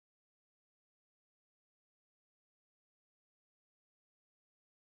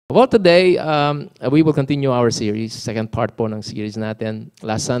Well, today, we will continue our series, second part po ng series natin.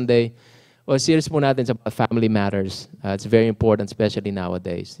 Last Sunday, series po natin sa family matters. It's very important, especially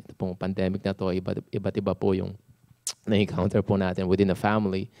nowadays. Ito pong pandemic na to, iba't iba po yung na-encounter po natin within the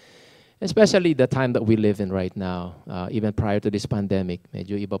family. Especially the time that we live in right now, even prior to this pandemic,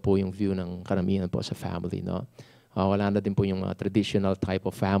 medyo iba po yung view ng karamihan po sa family, no? Wala na din po yung traditional type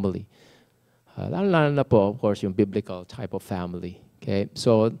of family. Lalo na po, of course, yung biblical type of family. Okay,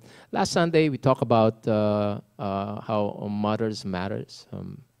 so last Sunday we talked about how mothers matters.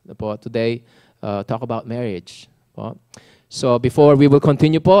 Today, talk about marriage. So before we will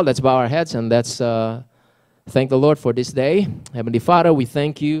continue, let's bow our heads and let's thank the Lord for this day. Heavenly Father, we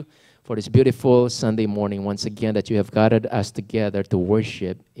thank you for this beautiful Sunday morning once again that you have gathered us together to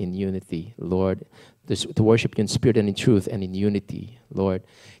worship in unity, Lord. To worship you in spirit and in truth and in unity, Lord.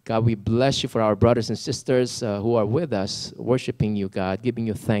 God, we bless you for our brothers and sisters who are with us, worshiping you, God, giving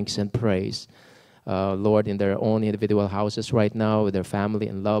you thanks and praise, Lord, in their own individual houses right now, with their family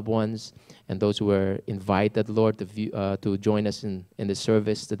and loved ones, and those who were invited, Lord, to join us in the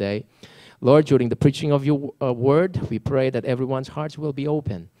service today. Lord, during the preaching of your word, we pray that everyone's hearts will be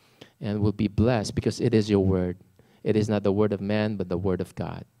open and will be blessed because it is your word. It is not the word of man, but the word of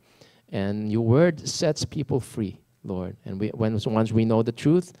God. And your word sets people free, Lord. And once we know the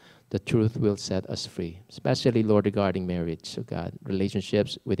truth will set us free, especially, Lord, regarding marriage, so God,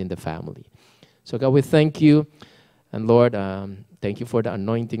 relationships within the family. So God, we thank you. And Lord, thank you for the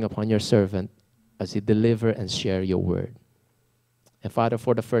anointing upon your servant as he deliver and share your word. And Father,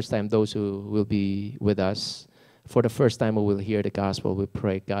 for the first time, those who will be with us, for the first time who will hear the gospel, we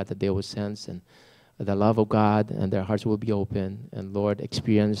pray, God, that they will sense and the love of God, and their hearts will be open, and Lord,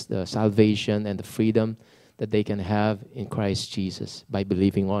 experience the salvation and the freedom that they can have in Christ Jesus by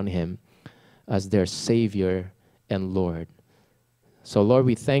believing on him as their Savior and Lord. So Lord,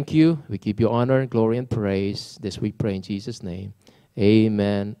 we thank you. We give you honor, glory, and praise. This we pray in Jesus' name.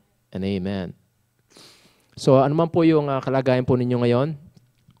 Amen and amen. So ano man po yung kalagayan po ninyo ngayon,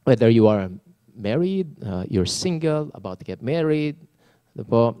 whether you are married, you're single, about to get married,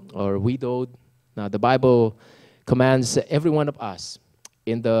 or widowed. Now, the Bible commands every one of us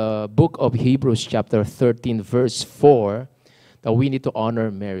in the book of Hebrews chapter 13, verse 4, that we need to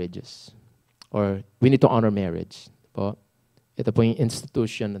honor marriages. Or we need to honor marriage. Ito po yung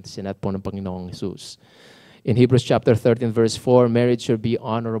institution na sinat po ng Panginoong Jesus. In Hebrews chapter 13, verse 4, marriage should be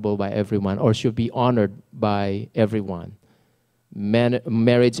honorable by everyone or should be honored by everyone.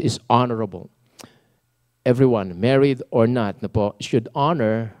 Marriage is honorable. Everyone, married or not, should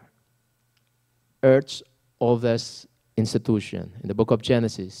honor Earth's oldest institution in the book of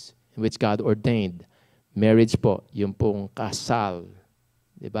Genesis, in which God ordained marriage po, yung pong kasal,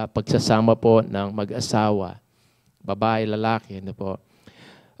 di ba? Pagsasama po ng mag-asawa, babae, lalaki, po.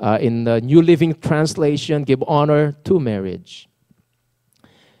 In the New Living Translation, give honor to marriage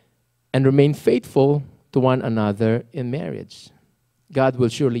and remain faithful to one another in marriage. God will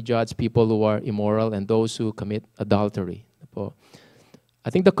surely judge people who are immoral and those who commit adultery. Po.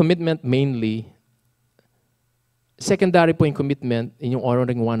 I think the commitment mainly, secondary po yung commitment in yung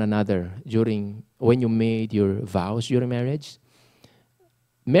honoring one another when you made your vows during marriage.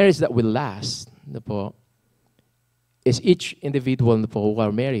 Marriage that will last is each individual who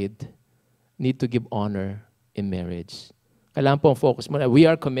are married need to give honor in marriage. Kailangan po ang focus mo na we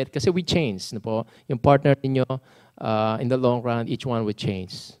are committed kasi we change. Yung partner niyo in the long run, each one will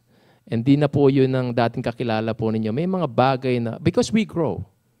change. And di na po yun ang dating kakilala po ninyo. May mga bagay na, because we grow.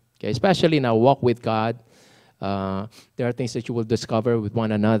 Okay? Especially in our walk with God, there are things that you will discover with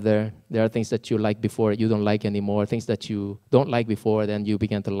one another. There are things that you like before you don't like anymore. Things that you don't like before, then you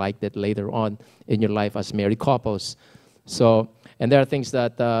begin to like that later on in your life as married couples. So, and there are things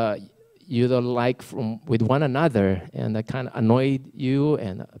that you don't like with one another, and that kind of annoyed you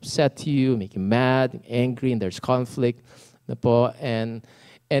and upset you, make you mad, angry, and there's conflict. And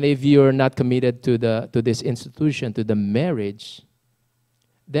if you're not committed to this institution, to the marriage,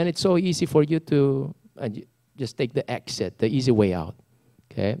 then it's so easy for you to just take the exit, the easy way out,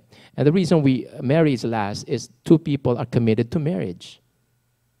 okay? And the reason marriage lasts is two people are committed to marriage,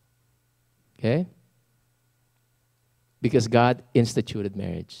 okay? Because God instituted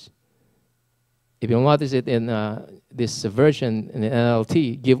marriage. If you notice it in this version in the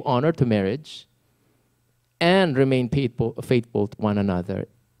NLT, give honor to marriage and remain faithful to one another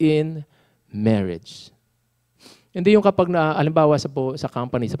in marriage. Hindi yung kapag alimbawa sa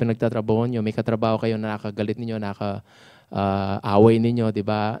company, sa pinagtatrabaho nyo, may katrabaho kayo na nakagalit ninyo, away ninyo, di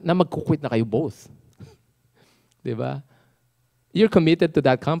ba? Na magkukwit na kayo both. Di ba? You're committed to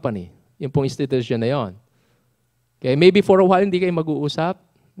that company. Yung pong institution na yon. Okay, maybe for a while hindi kayo mag-uusap,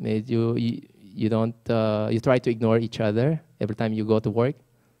 You don't, you try to ignore each other every time you go to work.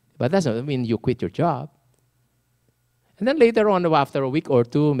 But that doesn't mean you quit your job. And then later on, after a week or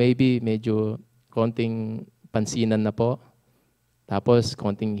two, maybe medyo konting pansinan na po. Tapos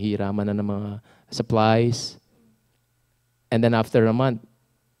konting hiraman na ng mga supplies. And then after a month,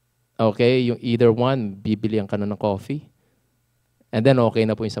 okay, yung either one, bibilihan ka na ng coffee. And then okay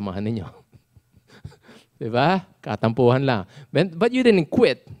na po yung samahan ninyo. Diba? Katampuhan lang. But you didn't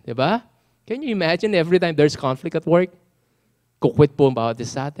quit. Diba? Can you imagine every time there's conflict at work? Kukwit po about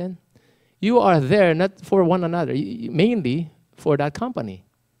this sa atin? You are there not for one another, mainly for that company.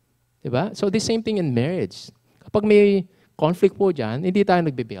 Diba? So the same thing in marriage. Kapag may conflict po dyan, hindi tayo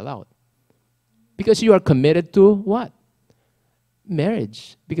nagbe-bail out. Because you are committed to what?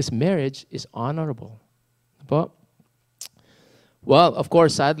 Marriage. Because marriage is honorable. Diba? Well, of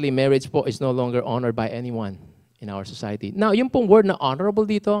course, sadly, marriage po is no longer honored by anyone in our society. Now, yung pong word na honorable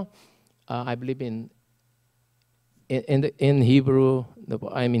dito, I believe in Hebrew,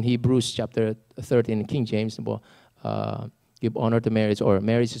 Hebrews chapter 13 in King James, give honor to marriage, or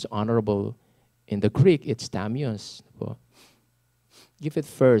marriage is honorable. In the Greek, it's tamios. Give it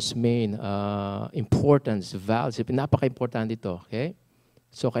first, main importance, values. Napaka-importante ito, okay?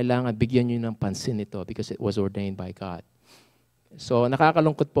 So, kailangan bigyan nyo ng pansin ito because it was ordained by God. So,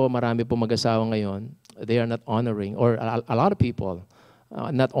 nakakalungkot po, marami po mag-asawa ngayon, they are not honoring, or a lot of people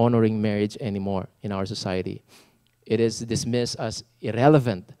not honoring marriage anymore in our society. It is dismissed as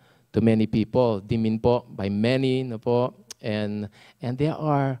irrelevant to many people, dimin po by many, no po, and there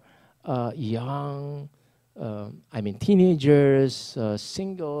are young, teenagers,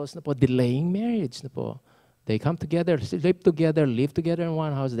 singles, no po, delaying marriage, no po. They come together, live together in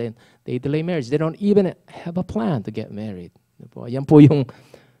one house, then they delay marriage. They don't even have a plan to get married. No po. Yan po yung,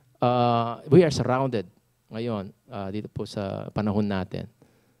 we are surrounded ngayon dito po sa panahon natin.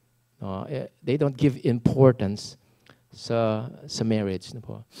 They don't give importance sa marriage. No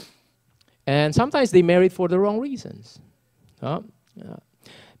po. And sometimes they married for the wrong reasons.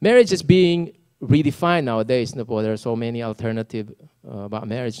 Marriage is being redefined nowadays. No po. There are so many alternatives about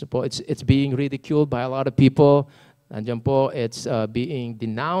marriage. No po. It's being ridiculed by a lot of people. Nandiyan po, it's being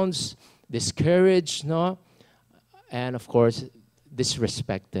denounced, discouraged, no? And of course,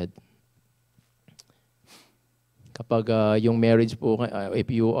 disrespected. Kapag yung marriage po,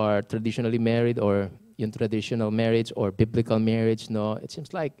 if you are traditionally married or yung traditional marriage or biblical marriage, no, it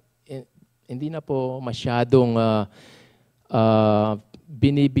seems like hindi na po masyadong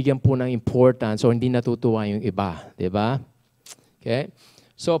binibigyan po ng importance o hindi natutuwa yung iba, di ba? Okay?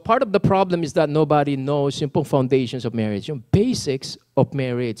 So part of the problem is that nobody knows yung pong foundations of marriage, yung basics of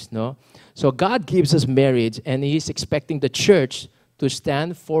marriage, no? So God gives us marriage and He's expecting the church to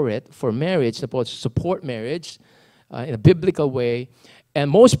stand for it, for marriage, supposed to support marriage in a biblical way. And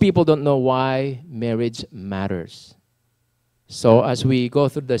most people don't know why marriage matters. So as we go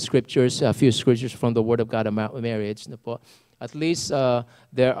through the scriptures, a few scriptures from the Word of God about marriage, at least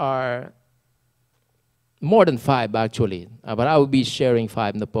there are more than 5 actually, but I will be sharing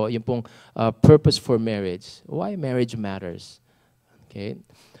 5. Yung pong purpose for marriage, why marriage matters. Okay,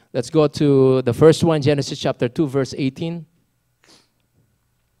 let's go to the first one, Genesis chapter 2, verse 18.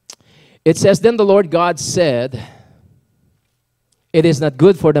 It says, "Then the Lord God said, it is not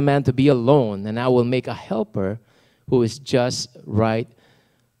good for the man to be alone, and I will make a helper who is just right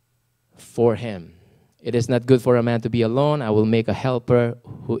for him." It is not good for a man to be alone. I will make a helper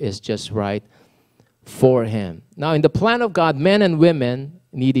who is just right for him. Now, in the plan of God, men and women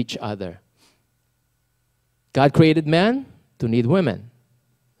need each other. God created man to need women.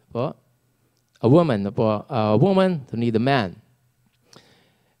 A woman to need a man.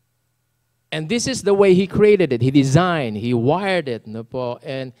 And this is the way He created it. He designed, He wired it.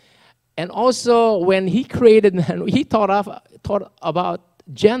 And also, when He created man, He thought about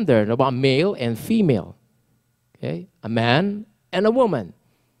gender, about male and female. Okay? A man and a woman.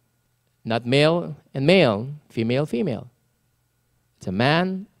 Not male and male, female, female. It's a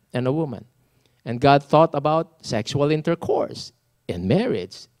man and a woman. And God thought about sexual intercourse in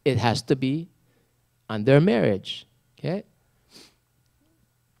marriage. It has to be under marriage. Okay?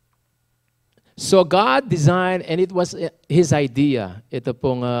 So God designed, and it was His idea, ito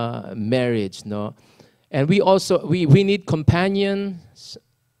pong marriage, no? And we also, we need companions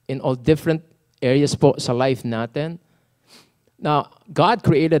in all different areas po sa life natin. Now, God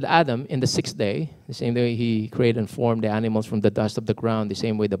created Adam in the 6th day, the same way He created and formed the animals from the dust of the ground, the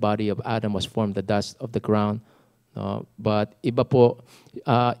same way the body of Adam was formed the dust of the ground. No? But iba po,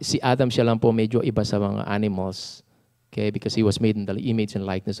 si Adam siya lang po medyo iba sa mga animals, okay? Because he was made in the image and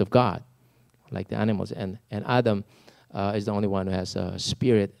likeness of God, like the animals. And Adam, is the only one who has a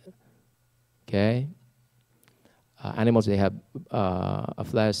spirit. Okay? Animals, they have a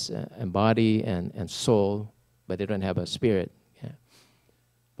flesh and body and soul, but they don't have a spirit. Okay?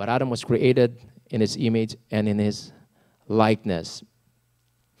 But Adam was created in his image and in his likeness.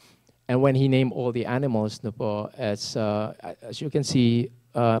 And when he named all the animals, as you can see,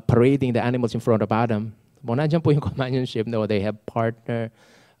 parading the animals in front of Adam, nandiyan po yung companionship. No, they have partner,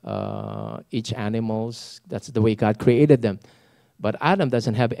 each animals. That's the way God created them. But Adam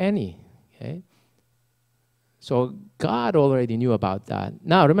doesn't have any. Okay? So God already knew about that.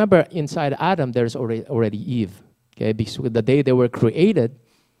 Now, remember, inside Adam, there's already Eve. Okay? Because the day they were created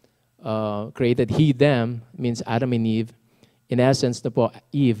he, them, means Adam and Eve. In essence,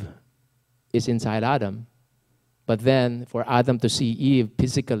 Eve is inside Adam. But then, for Adam to see Eve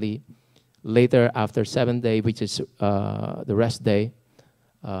physically, later after 7th day, which is the rest day,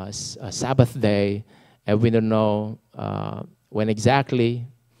 Sabbath day, and we don't know when exactly,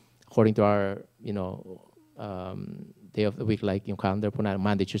 according to our, day of the week, like yung calendar po na,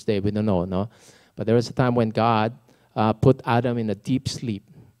 Monday, Tuesday, we don't know, no? But there was a time when God put Adam in a deep sleep.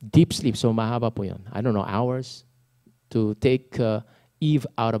 Deep sleep, so mahaba po yun. I don't know, hours, to take Eve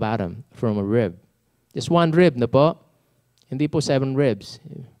out of Adam from a rib. Just one rib na po. Hindi po 7 ribs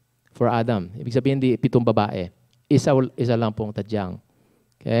for Adam. Ibig sabihin, hindi 7 babae. Isa lang pong tadyang.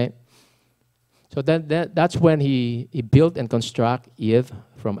 Okay? So that's when he built and construct Eve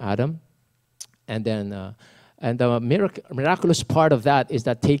from Adam. And then, and the miraculous part of that is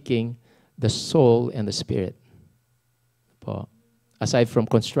that taking the soul and the spirit. Po. Aside from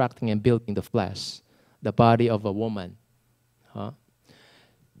constructing and building the flesh, the body of a woman. Huh?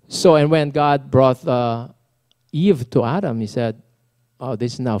 So, and when God brought Eve to Adam, he said, oh,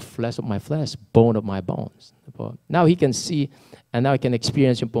 this is now flesh of my flesh, bone of my bones. Now he can see, and now he can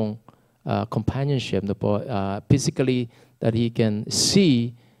experience yung companionship, physically, that he can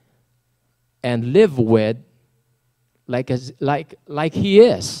see and live with like he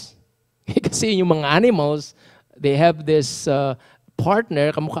is. Kasi yung mga animals, they have this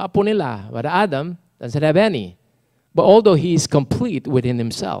partner, kamukha po nila. But Adam doesn't have any. But although he is complete within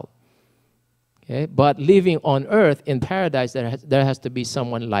himself, okay, but living on earth in paradise, there has to be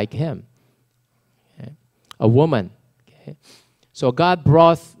someone like him, okay? A woman. Okay? So God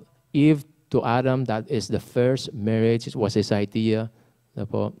brought Eve to Adam. That is the first marriage. It was his idea,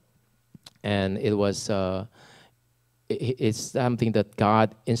 and it was it's something that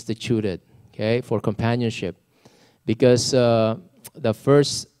God instituted, okay, for companionship, because the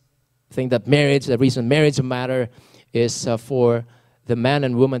first thing that the reason marriage matter is for the man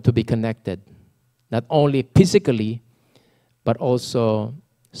and woman to be connected, not only physically, but also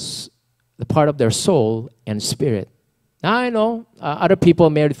the part of their soul and spirit. Now, I know other people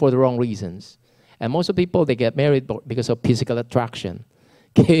married for the wrong reasons. And most of the people, they get married because of physical attraction.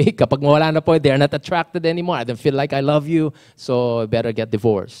 Okay? Kapag mawala na po, they're not attracted anymore. I don't feel like I love you, so I better get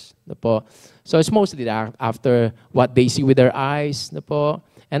divorced. So it's mostly after what they see with their eyes.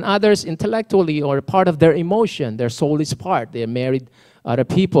 And others intellectually or part of their emotion, their soul is part. They married other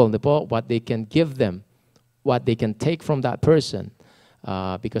people, what they can give them, what they can take from that person,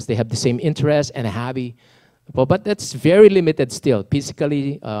 because they have the same interest and hobby. But that's very limited still.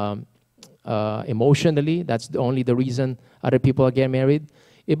 Physically, emotionally, that's only the reason other people get married.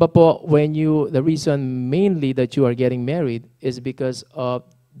 Iba po, the reason mainly that you are getting married is because of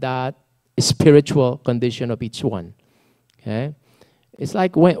that spiritual condition of each one. Okay? It's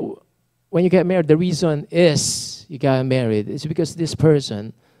like when you get married, the reason is you got married. It's because this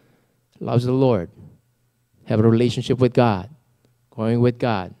person loves the Lord, have a relationship with God, going with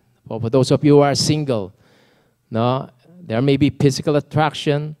God. For those of you who are single, no, there may be physical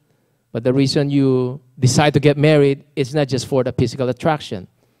attraction, but the reason you decide to get married is not just for the physical attraction,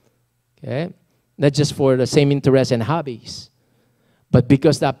 okay? Not just for the same interests and hobbies, but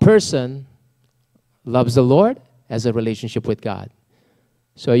because that person loves the Lord, has a relationship with God.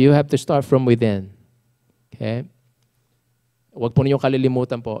 So you have to start from within. Okay? Huwag po ninyong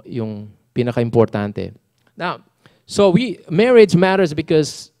kalilimutan po yung pinaka-importante. Now, so marriage matters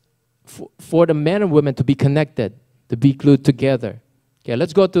because for the men and women to be connected, to be glued together. Okay,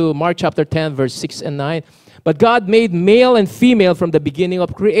 let's go to Mark chapter 10, verse 6 and 9. But God made male and female from the beginning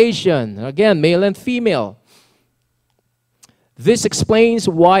of creation. Again, male and female. This explains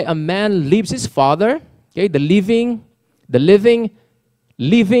why a man leaves his father, okay,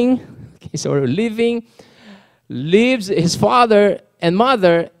 leaves his father and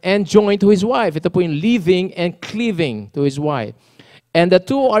mother and joined to his wife. Ito po yung leaving and cleaving to his wife. And the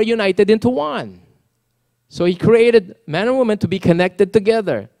two are united into one. So he created man and woman to be connected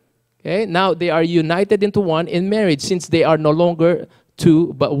together. Okay? Now they are united into one in marriage, since they are no longer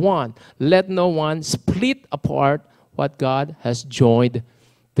two but one. Let no one split apart what God has joined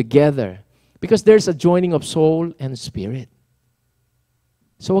together. Because there's a joining of soul and spirit.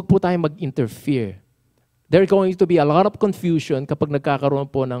 So wag po tayong mag-interfere. There's going to be a lot of confusion kapag nagkakaroon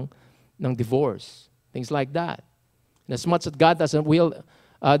po ng divorce. Things like that. And as much as God doesn't will,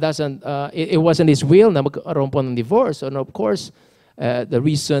 it wasn't His will na magkaroon po ng divorce. And of course, the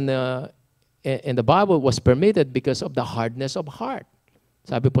reason in the Bible was permitted because of the hardness of heart.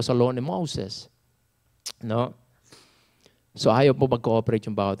 Sabi po sa law ni Moses. No? So ayaw po mag-cooperate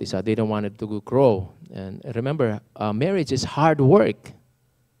yung bawat isa. They don't want it to grow. And remember, marriage is hard work.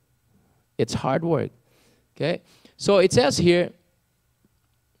 It's hard work. Okay? So it says here,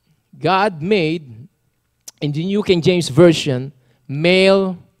 God made, in the New King James Version,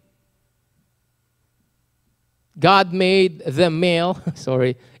 male. God made them male,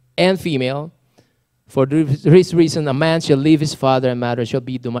 and female. For this reason, a man shall leave his father and mother, shall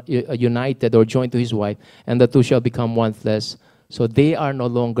be united or joined to his wife, and the two shall become one flesh. So they are no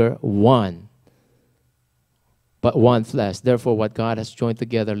longer one, but one flesh. Therefore, what God has joined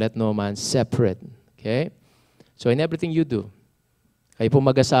together, let no man separate. Okay? So in everything you do, kayo po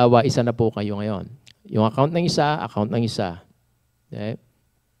mag-asawa, isa na po kayo ngayon. Yung account ng isa. Okay?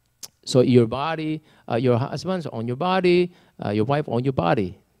 So your body, your husband's on your body, your wife on your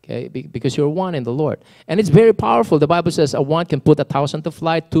body. Okay? Because you're one in the Lord. And it's very powerful. The Bible says a one can put 1,000 to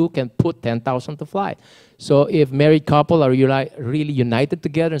flight, two can put 10,000 to flight. So if married couple are really united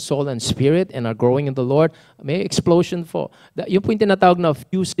together in soul and spirit and are growing in the Lord, may explosion po. Yung po yung tinatawag na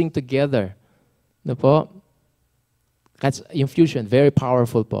fusing together. No po? That's yung fusion, very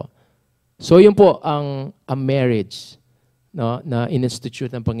powerful po. So yun po ang marriage, no, na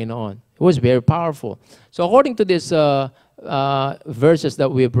in-institute ng Panginoon. It was very powerful. So according to this verses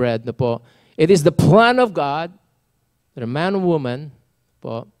that we've read, no po, it is the plan of God that a man and woman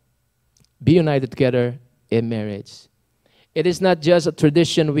po, be united together in marriage. It is not just a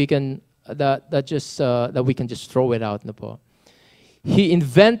tradition we can that we can just throw it out, no po. He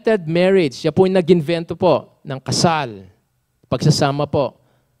invented marriage. Siya po yung nag-invento po ng kasal, pagsasama po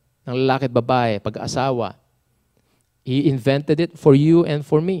ng lalaki at babae, pag-asawa. He invented it for you and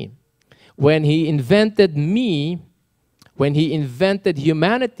for me. When He invented me, when He invented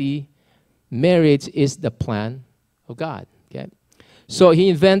humanity, marriage is the plan of God. Okay? So He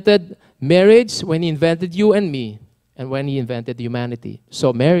invented marriage when He invented you and me, and when He invented humanity.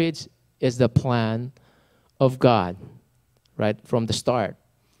 So marriage is the plan of God, right, from the start.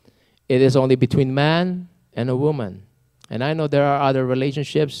 It is only between man and a woman. And I know there are other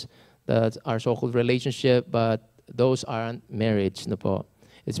relationships that are so-called relationship, but those aren't marriage, no po.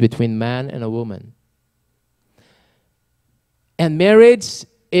 It's between man and a woman. And marriage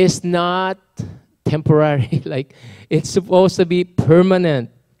is not temporary. Like, it's supposed to be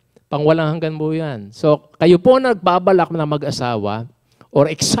permanent. Pang walang hanggan po yan. So, kayo po nagbabalak na mag-asawa or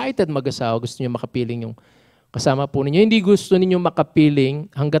excited mag-asawa, gusto niyo makapiling yung kasama po ninyo. Hindi gusto ninyo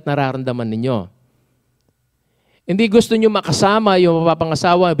makapiling hanggat nararamdaman ninyo. Hindi gusto niyo makasama yung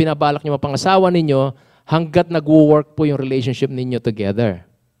mapapangasawa, binabalak niyo mapangasawa ninyo hanggat nag-work po yung relationship ninyo together.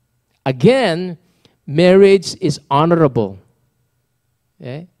 Again, marriage is honorable.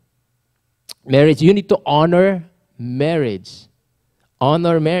 Okay? Marriage, you need to honor marriage.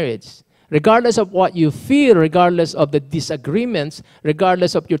 Honor marriage. Regardless of what you feel, regardless of the disagreements,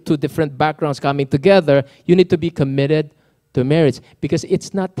 regardless of your two different backgrounds coming together, you need to be committed to marriage because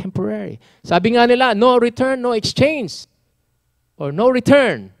it's not temporary. Sabi nga nila, no return, no exchange. Or no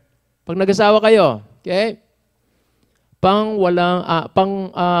return. Pag nag-asawa kayo, okay?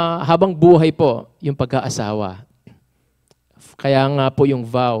 Habang buhay po yung pag-aasawa. Kaya nga po yung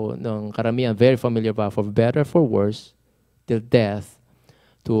vow ng karamihan, very familiar vow, for better, for worse, till death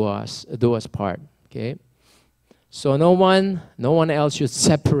do us part. Okay? So no one else should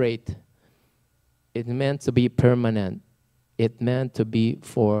separate. It meant to be permanent. It meant to be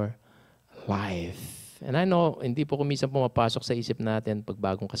for life. And I know, hindi po kuminsan pumapasok sa isip natin pag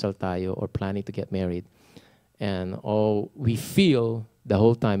bagong kasal tayo or planning to get married. And all we feel the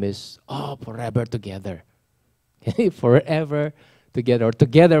whole time is, oh, forever together. Forever together, or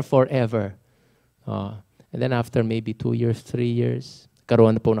together forever. And then after maybe 2 years, 3 years,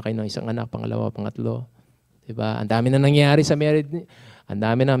 karoon na po na kayo ng isang anak, pangalawa, pangatlo. Diba? Ang dami na nangyari sa marriage. Ang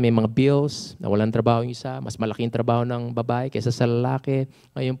dami na, may mga bills, nawalan trabaho yung isa, mas malaking trabaho ng babae kaysa sa lalaki.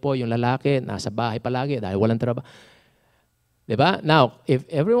 Ngayon po, yung lalaki, nasa bahay palagi dahil walang trabaho. Diba? Now,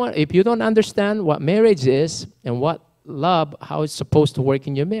 if you don't understand what marriage is and what love, how it's supposed to work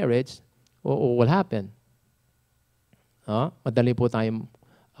in your marriage, what will happen? Madali po tayong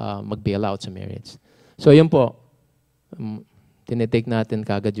mag-bail out sa marriage. So yun po, tinitake natin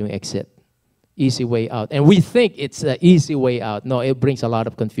kagad yung exit. Easy way out. And we think it's an easy way out. No, it brings a lot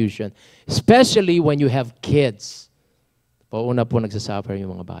of confusion. Especially when you have kids. Pauna po nagsasuffer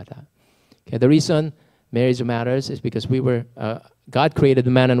yung mga bata. Okay, the reason marriage matters is because God created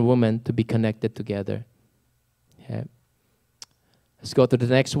man and woman to be connected together. Okay. Let's go to the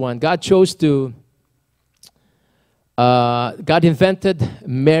next one. God invented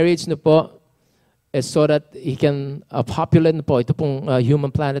marriage na po so that He can populate na po ito pong human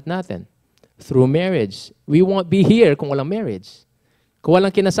planet natin through marriage. We won't be here kung walang marriage. Kung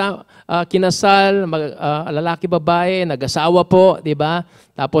walang kinasal, lalaki, babae, nag-asawa po, di ba?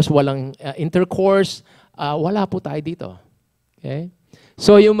 Tapos walang intercourse, wala po tayo dito. Okay?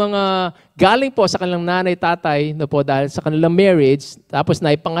 So yung mga galing po sa kanilang nanay, tatay, no po, dahil sa kanilang marriage, tapos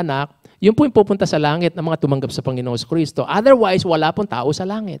naipanganak, yun po yung pupunta sa langit ng mga tumanggap sa Panginoon Kristo. Otherwise, wala pong tao sa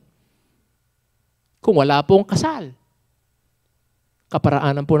langit. Kung wala pong kasal.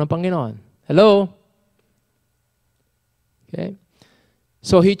 Kaparaanan po ng Panginoon. Hello? Okay?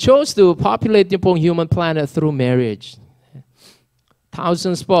 So He chose to populate yung pong human planet through marriage.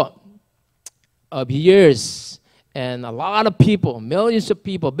 Thousands po of years and a lot of people, millions of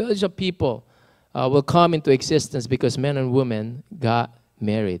people, billions of people will come into existence because men and women got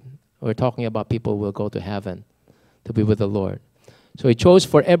married. We're talking about people who will go to heaven to be with the Lord. So He chose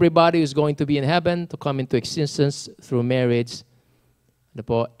for everybody who's going to be in heaven to come into existence through marriage.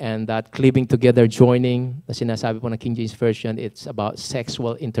 And that cleaving together, joining, na sinasabi po ng King James Version, it's about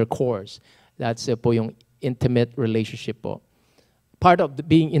sexual intercourse. That's po yung intimate relationship po. Part of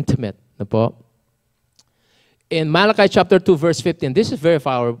being intimate. Po. In Malachi chapter 2, verse 15, this is a very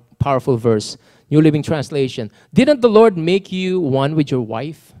powerful verse, New Living Translation. Didn't the Lord make you one with your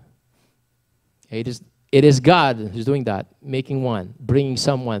wife? It is God who's doing that, making one, bringing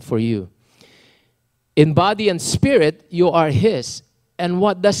someone for you. In body and spirit, you are His. And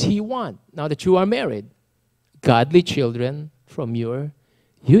what does He want now that you are married? Godly children from your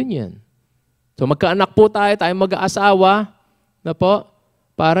union. So magkaanak po tayo mag-aasawa na po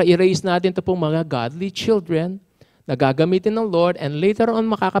para i-raise natin ito pong mga godly children na gagamitin ng Lord and later on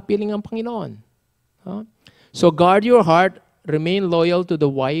makakapiling ang Panginoon. So guard your heart, remain loyal to the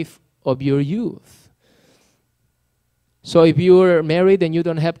wife of your youth. So if you're married and you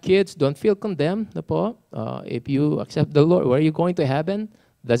don't have kids, don't feel condemned. If you accept the Lord, where are you going to heaven?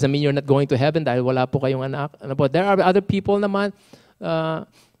 Doesn't mean you're not going to heaven dahil wala po kayong anak. There are other people naman,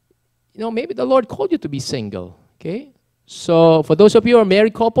 maybe the Lord called you to be single. Okay? So for those of you who are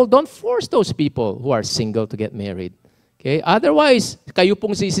married couple, don't force those people who are single to get married. Okay? Otherwise, kayo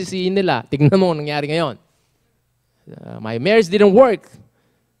pong sisisiin nila. Tignan mo ang nangyari ngayon. My marriage didn't work.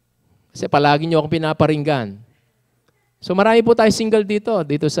 Kasi palagi nyo akong pinaparinggan. So marami po tayo single dito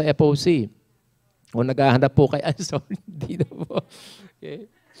sa FOC. O naghahanap po kayo. Sorry, dito po. Okay.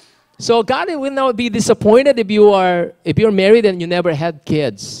 So God will not be disappointed if you're married and you never had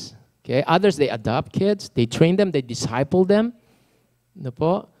kids. Okay. Others, they adopt kids, they train them, they disciple them. No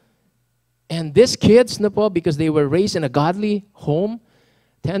po? And these kids, no po, because they were raised in a godly home,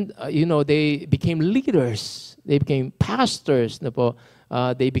 they became leaders. They became pastors. No po?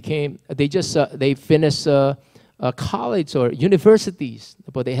 They finished college or universities,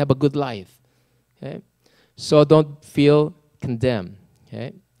 but they have a good life. Okay? So don't feel condemned.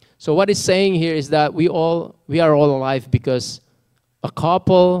 Okay? So what it's saying here is that we are all alive because a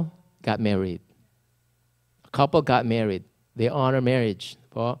couple got married. A couple got married. They honor marriage.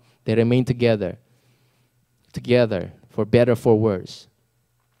 They remain together for better, for worse.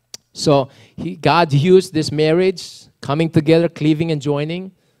 So God used this marriage, coming together, cleaving and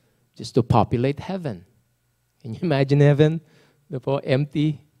joining, just to populate heaven. Can you imagine heaven?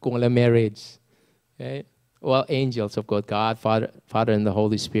 Empty kung wala marriage. Okay? Well, angels of God, Father and the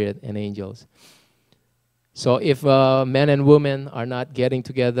Holy Spirit and angels. So if men and women are not getting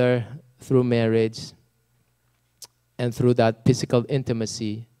together through marriage and through that physical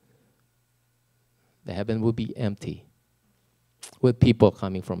intimacy, the heaven will be empty with people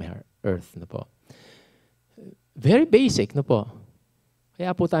coming from earth. Very basic.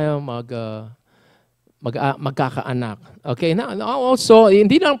 Kaya po tayo magkakaanak. Okay, now also,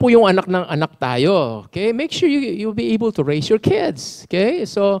 hindi lang po yung anak ng anak tayo. Okay, make sure you'll be able to raise your kids. Okay,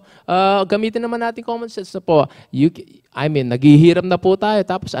 so gamitin naman natin common sense na po. Naghihirap na po tayo,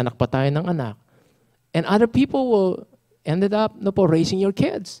 tapos anak pa tayo ng anak. And other people will ended up raising your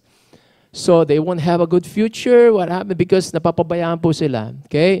kids. So they won't have a good future. What happened? Because napapabayaan po sila.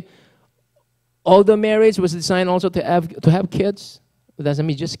 Okay, all the marriage was designed also to have kids. It doesn't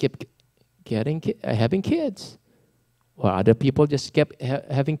mean just keep having kids. Or other people just kept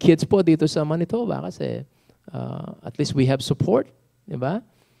having kids po dito sa Manitoba kasi at least we have support, di ba?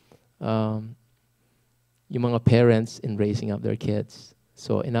 Yung mga parents in raising up their kids.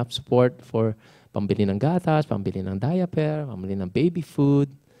 So enough support for pambili ng gatas, pambili ng diaper, pambili ng baby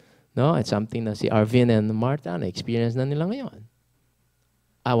food. No? It's something na si Arvin and Martha na-experience na nila ngayon.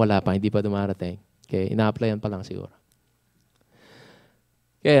 Wala pa, hindi pa dumarating. Okay, ina-applyan pa lang siguro.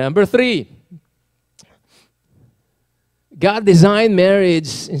 Okay, number 3. God designed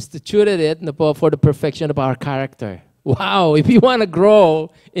marriage, instituted it for the perfection of our character. Wow, if you want to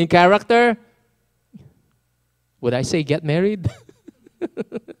grow in character, would I say get married?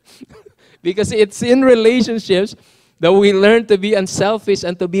 Because it's in relationships that we learn to be unselfish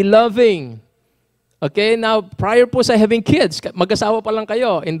and to be loving. Okay, now prior po sa having kids, mag-asawa pa lang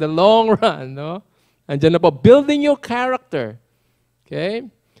kayo in the long run, no? Andiyan na po, building your character. Okay?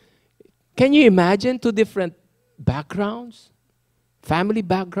 Can you imagine 2 different backgrounds? Family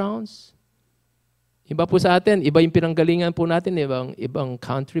backgrounds? Iba po sa atin, iba yung pinanggalingan po natin, ibang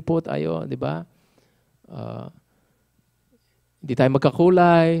country po tayo, di ba? Hindi tayo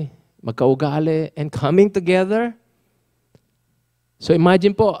magkakulay, magkaugali, and coming together. So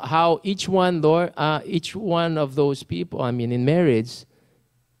imagine po how each one, Lord, each one of those people, in marriage,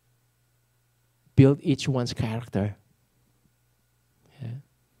 build each one's character. Yeah.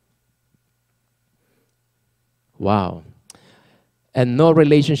 Wow. And no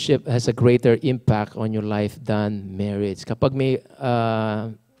relationship has a greater impact on your life than marriage. Kapag may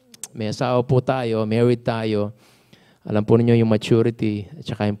asawa po tayo, married tayo, alam po ninyo yung maturity at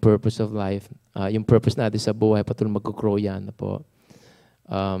saka yung purpose of life. Yung purpose natin sa buhay, patuloy mag-grow yan na po.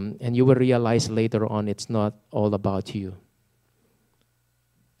 And you will realize later on it's not all about you.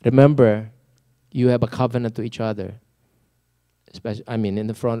 Remember, you have a covenant to each other. Especially, in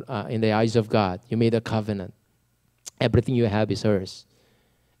the front, in the eyes of God, you made a covenant. Everything you have is hers.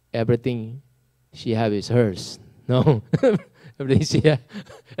 Everything she has is hers. No,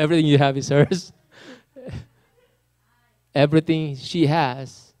 everything you have is hers. Everything she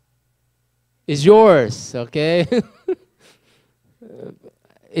has is yours. Okay.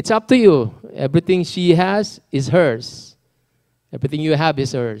 It's up to you. Everything she has is hers. Everything you have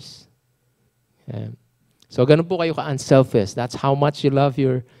is hers. Okay. So, ganun po kayo ka-unselfish. That's how much you love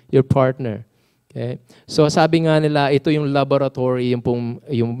your partner. Okay. So, sabi nga nila, ito yung laboratory,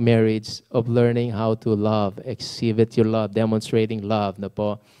 yung marriage of learning how to love, exhibit your love, demonstrating love. Na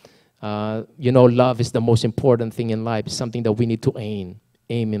po. Love is the most important thing in life. It's something that we need to aim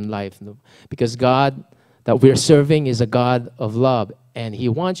in life. No? Because God that we're serving is a God of love. And He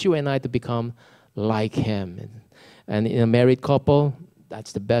wants you and I to become like Him. And in a married couple,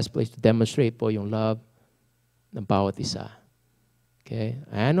 that's the best place to demonstrate po yung love ng bawat isa. Okay?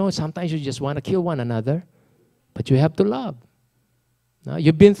 I know sometimes you just want to kill one another, but you have to love. No?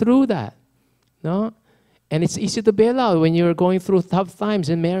 You've been through that. No? And it's easy to bail out when you're going through tough times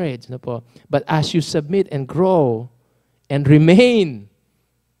in marriage. No po? But as you submit and grow and remain,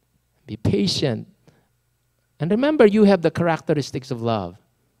 be patient. And remember, you have the characteristics of love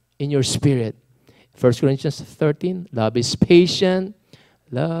in your spirit. 1 Corinthians 13, love is patient.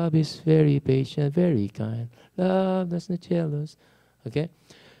 Love is very patient, very kind. Love does not jealous. Okay?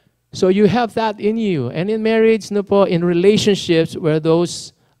 So you have that in you. And in marriage, no po, in relationships where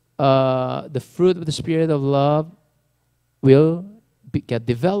those, the fruit of the spirit of love will get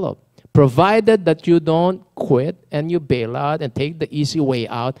developed. Provided that you don't quit and you bail out and take the easy way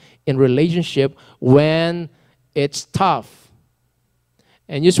out in relationship when it's tough.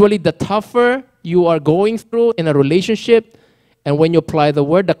 And usually the tougher you are going through in a relationship, and when you apply the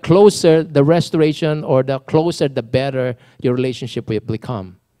word, the closer the restoration or the closer the better your relationship will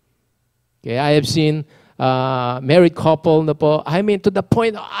become. Okay, I have seen married couple na po, to the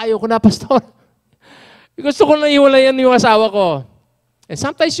point, ayoko na, pastor. Gusto ko na iwalayan yung asawa ko. And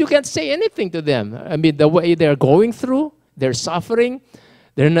sometimes you can't say anything to them. The way they're going through, they're suffering,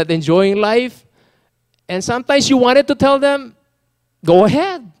 they're not enjoying life. And sometimes you wanted to tell them, go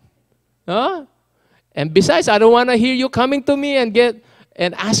ahead. Huh? And besides, I don't want to hear you coming to me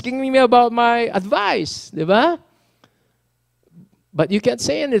and asking me about my advice. Diba? But you can't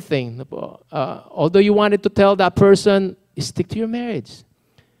say anything. Although you wanted to tell that person, stick to your marriage.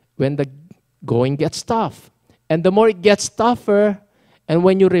 When the going gets tough. And the more it gets tougher, and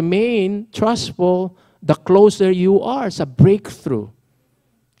when you remain trustful, the closer you are sa breakthrough.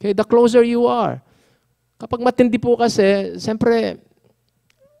 Okay, the closer you are. Kapag matindi po kasi, siyempre,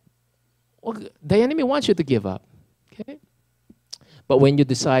 the enemy wants you to give up. Okay? But when you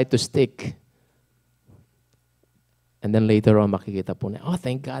decide to stick, and then later on makikita po na, oh,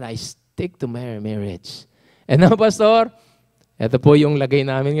 thank God I stick to my marriage. And now, Pastor, ito po yung lagay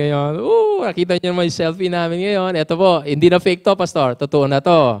namin ngayon. Nakita niyo naman yung selfie namin ngayon. Ito po, hindi na fake to, Pastor. Totoo na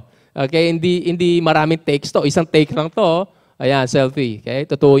to. Okay, hindi maraming takes to. Isang take lang to. Ayan, selfie. Okay,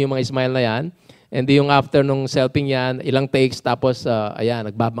 totoo yung mga smile na yan. Hindi yung after nung selfie yan, ilang takes, tapos, ayan,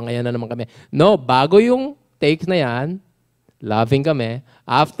 nagbabangayan na naman kami. No, bago yung takes na yan, loving kami.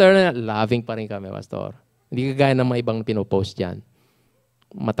 After na, loving pa rin kami, Pastor. Hindi kagaya ng mga ibang pinopost yan.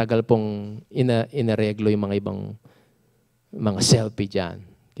 Matagal pong inareglo yung mga ibang mga selfie dyan.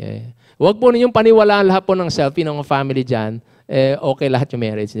 Okay? Huwag po ninyong paniwalaan lahat po ng selfie ng mga family dyan. Okay lahat yung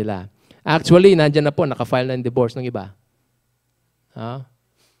marriage nila. Actually, nandyan na po, nakafile na yung divorce ng iba. Huh?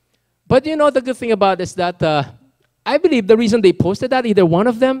 But you know, the good thing about is that I believe the reason they posted that, either one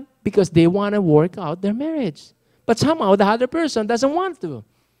of them, because they want to work out their marriage. But somehow the other person doesn't want to.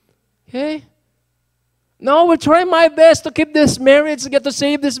 Okay? No, we're trying my best to keep this marriage, to get to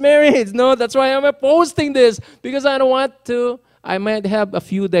save this marriage. No, that's why I'm posting this. Because I don't want to, I might have a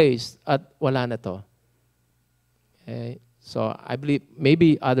few days at wala na to. Okay? So I believe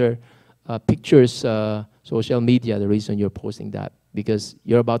maybe other pictures, social media, the reason you're posting that. Because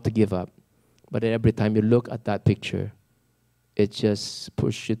you're about to give up. But every time you look at that picture, it just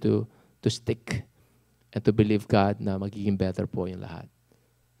pushes you to stick and to believe God na magiging better po yung lahat.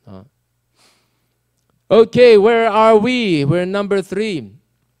 Okay, where are we? We're number 3.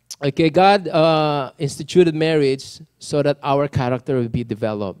 Okay, God instituted marriage so that our character will be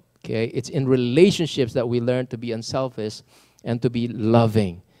developed. Okay, it's in relationships that we learn to be unselfish and to be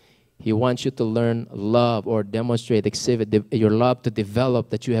loving. He wants you to learn love or demonstrate, exhibit your love to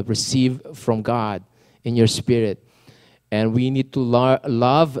develop that you have received from God in your spirit. And we need to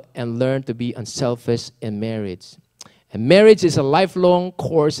love and learn to be unselfish in marriage. And marriage is a lifelong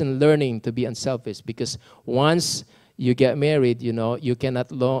course in learning to be unselfish, because once you get married, you know, you can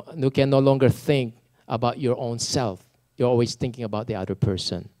no longer think about your own self. You're always thinking about the other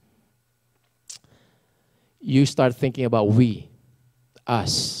person. You start thinking about we,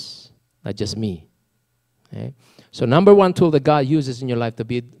 us, not just me. Okay? So number 1 tool that God uses in your life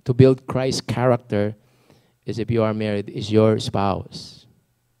to build Christ's character is, if you are married, is your spouse.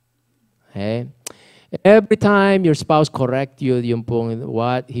 Okay? Every time your spouse correct you, yung pong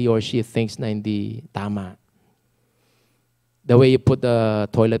what he or she thinks na hindi tama. The way you put the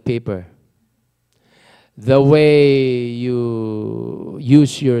toilet paper. The way you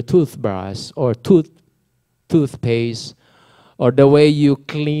use your toothbrush or toothpaste, or the way you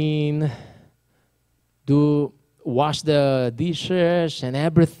clean, wash the dishes and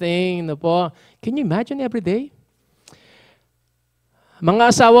everything. No po. Can you imagine every day?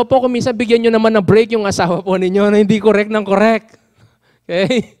 Mga asawa po, kung minsan bigyan nyo naman ng break yung asawa po ninyo na hindi correct ng correct.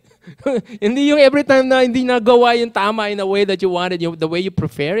 Okay? Hindi yung every time na hindi nagawa yung tama in a way that you wanted, the way you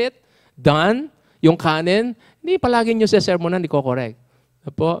prefer it, done, yung kanin, hindi palagi nyo sa sermonan, hindi ko correct.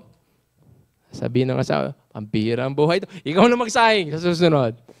 Po, sabihin ng asawa, pambira ang buhay ito. Ikaw na magsahing sa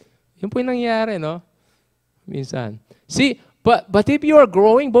susunod. Yun po yung nangyayari, no? Minsan. See, but if you are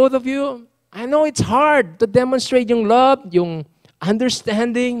growing, both of you, I know it's hard to demonstrate yung love, yung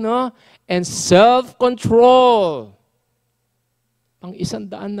understanding, no? And self-control. Pang 100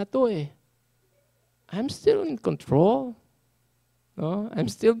 na to eh. I'm still in control. No? I'm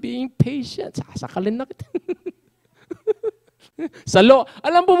still being patient. Sasakalin na kita.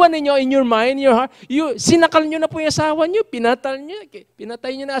 Alam po ba ninyo, in your mind, in your heart, sinakal nyo na po yung asawa nyo,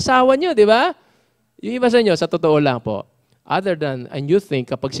 pinatay nyo na asawa nyo, di ba? Yung iba sa inyo, sa totoo lang po, other than, and you think,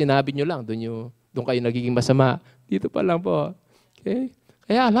 kapag sinabi nyo lang, doon kayo nagiging masama, dito pa lang po. Okay?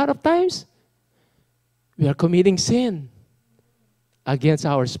 Kaya a lot of times, we are committing sin against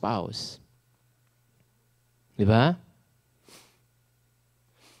our spouse. Di ba?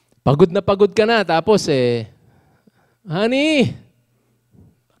 Pagod ka na, tapos honey,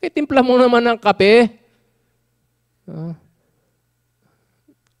 bakit timpla mo naman ng kape?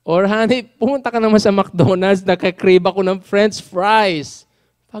 Or honey, pumunta ka naman sa McDonald's, nakakrave ako ng French fries.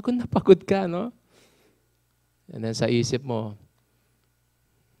 Pagod ka, no? And then sa isip mo,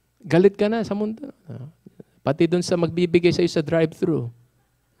 galit ka na sa mundo. Pati dun sa magbibigay sa'yo sa drive-thru.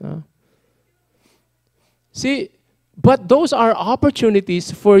 See, but those are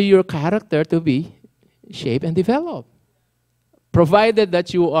opportunities for your character to be shaped and developed. Provided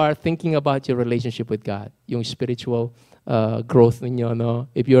that you are thinking about your relationship with God, yung spiritual growth ninyo, no?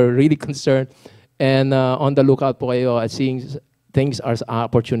 If you're really concerned and on the lookout po kayo at seeing things as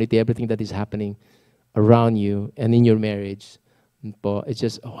opportunity, everything that is happening around you and in your marriage, po, it's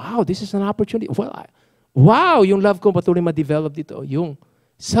just, wow, this is an opportunity. Well, wow, yung love ko patuloy ma-develop dito. Yung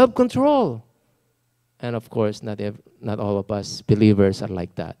self-control. And of course, not all of us believers are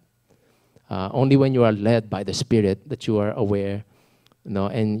like that. Only when you are led by the Spirit that you are aware,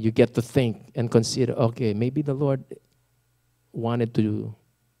 and you get to think and consider, okay, maybe the Lord wanted to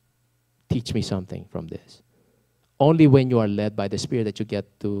teach me something from this. Only when you are led by the Spirit that you get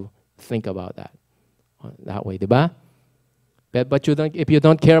to think about that way, diba? But if you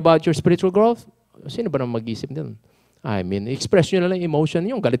don't care about your spiritual growth, sino ba nang mag-isip din? I mean, express nyo na lang emotion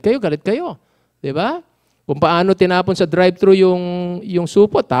nyo. Galit kayo. Diba? Kung paano tinapon sa drive-thru yung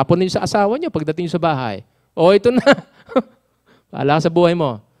supot, tapon niyo sa asawa niyo pagdating niyo sa bahay. O, ito na. Paala ka sa buhay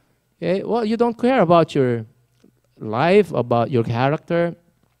mo. Okay? Well, you don't care about your life, about your character.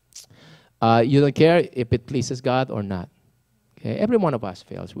 You don't care if it pleases God or not. Okay? Every one of us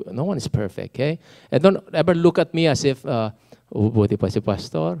fails. No one is perfect. Okay? And don't ever look at me as if, buti pa si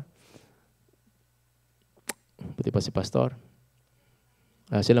pastor. Buti pa si pastor.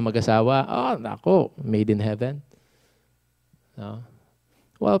 Sila mag-asawa, nako, made in heaven. No?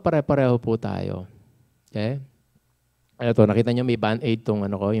 Well, pare-pareho po tayo. Okay? Ito, nakita nyo may band-aid tong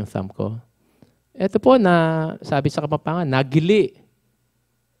yung thumb ko. Ito po na, sabi sa Kapampangan, nagili.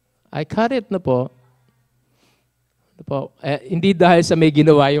 I cut it na po. Hindi dahil sa may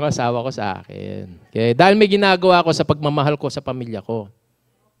ginawa yung asawa ko sa akin. Okay? Dahil may ginagawa ko sa pagmamahal ko sa pamilya ko.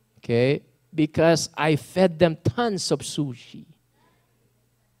 Okay? Because I fed them tons of sushi.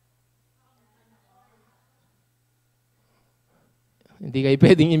 Hindi kayo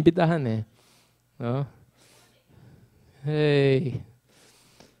pwedeng imbitahan eh. No? Hey.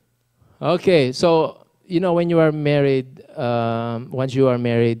 Okay, so, when you are married, once you are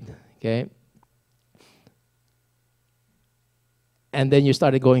married, okay, and then you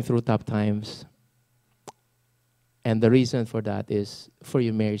started going through tough times, and the reason for that is for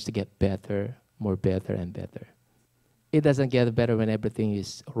your marriage to get better, more better and better. It doesn't get better when everything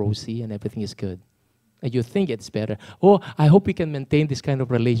is rosy and everything is good. And you think it's better. Oh, I hope we can maintain this kind of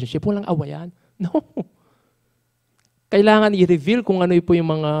relationship. Walang awayan. No. Kailangan i-reveal kung ano po yung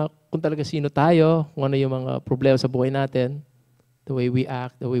kung talaga sino tayo, kung ano yung mga problema sa buhay natin, the way we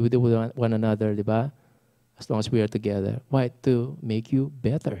act, the way we do with one another, di ba? As long as we are together. Why? To make you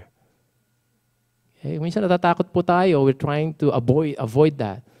better. Okay? Minsan natatakot po tayo. We're trying to avoid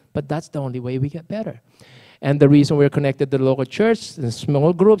that. But that's the only way we get better. And the reason we're connected to the local church, in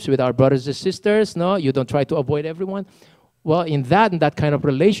small groups with our brothers and sisters, you don't try to avoid everyone. Well, in that kind of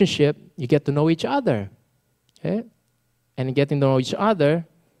relationship, you get to know each other. Okay? And in getting to know each other,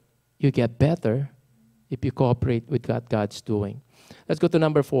 you get better if you cooperate with what God's doing. Let's go to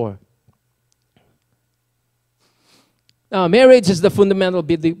number 4. Now, marriage is the fundamental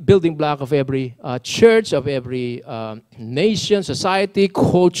building block of every church, of every nation, society,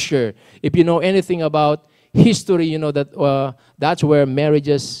 culture. If you know anything about history, you know that that's where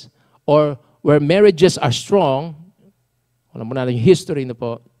marriages are strong. Alam mo na yung history na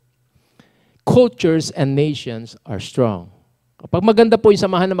po. Cultures and nations are strong. Kapag maganda po yung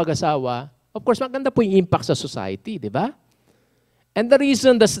samahan ng mag-asawa, of course, maganda po yung impact sa society, di ba? And the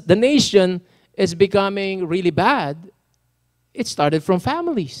reason the nation is becoming really bad, it started from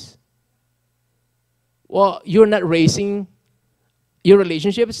families. Well, you're not raising, your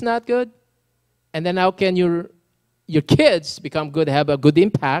relationship is not good, and then how can your kids become good, have a good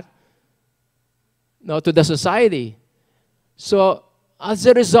impact to the society? So, as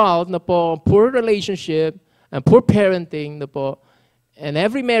a result, poor relationship and poor parenting, and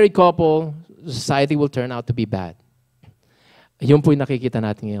every married couple, society will turn out to be bad. Yun po yung nakikita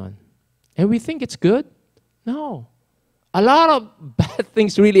natin ngayon. And we think it's good? No. A lot of bad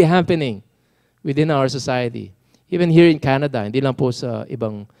things really happening within our society. Even here in Canada, hindi lang po sa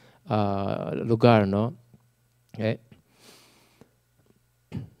ibang lugar, no? Okay?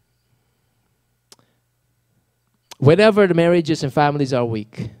 Whenever the marriages and families are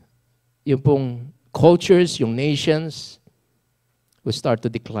weak, yung pong cultures, yung nations will start to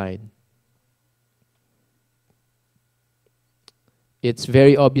decline. It's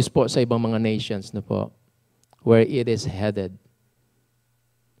very obvious po sa ibang mga nations na po where it is headed.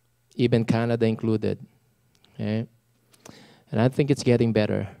 Even Canada included. Okay? And I think it's getting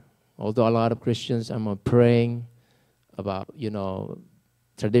better. Although a lot of Christians are praying about,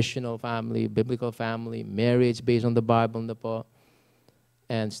 traditional family, biblical family, marriage based on the Bible,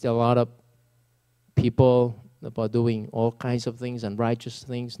 and still a lot of people doing all kinds of things, unrighteous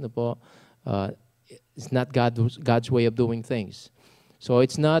things. It's not God's way of doing things. So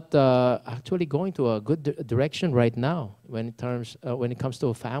it's not actually going to a good direction right now when it comes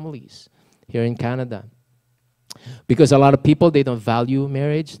to families here in Canada. Because a lot of people, they don't value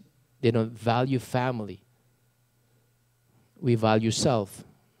marriage, they don't value family. We value self,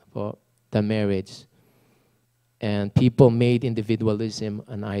 the marriage. And people made individualism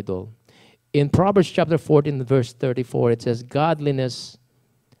an idol. In Proverbs chapter 14, verse 34, it says, godliness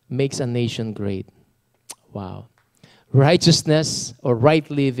makes a nation great. Wow. Righteousness or right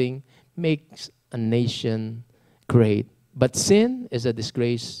living makes a nation great. But sin is a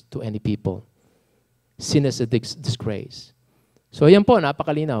disgrace to any people. Sin is a disgrace. So yan po,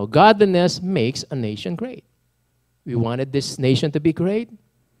 napakalinaw. Godliness makes a nation great. We wanted this nation to be great.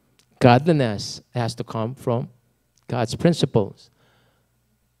 Godliness has to come from God's principles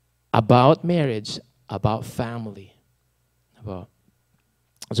about marriage, about family.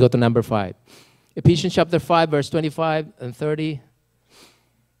 Let's go to number 5. Ephesians chapter 5, verse 25 and 30.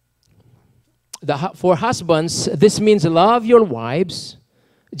 For husbands, this means love your wives,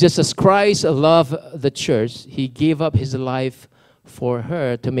 just as Christ loved the church. He gave up his life for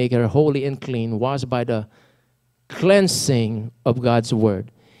her to make her holy and clean, washed by the cleansing of God's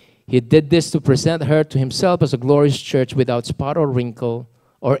word. He did this to present her to himself as a glorious church without spot or wrinkle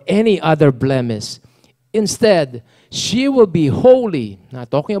or any other blemish. Instead, she will be holy.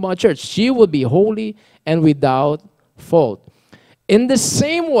 Not talking about church. She will be holy and without fault. In the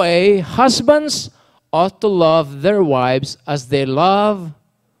same way, husbands ought to love their wives as they love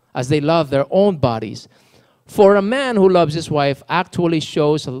their own bodies. For a man who loves his wife actually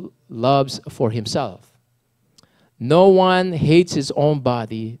shows loves for himself. No one hates his own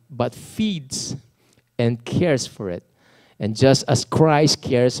body, but feeds and cares for it. And just as Christ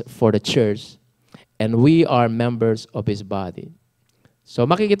cares for the church, and we are members of His body. So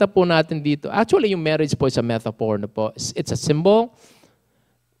makikita po natin dito, actually yung marriage po is a metaphor na po. It's a symbol.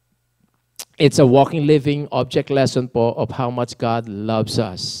 It's a walking, living object lesson po of how much God loves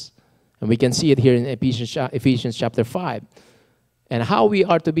us. And we can see it here in Ephesians chapter 5. And how we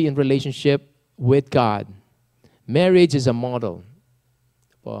are to be in relationship with God. Marriage is a model.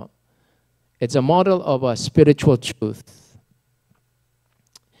 It's a model of a spiritual truth.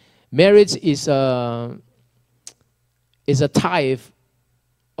 Marriage is a type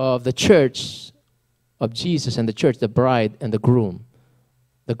of the church of Jesus and the church, the bride and the groom.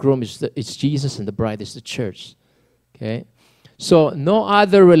 The groom is it's Jesus and the bride is the church. Okay? So no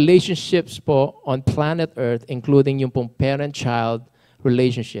other relationships po on planet Earth, including yung pong parent-child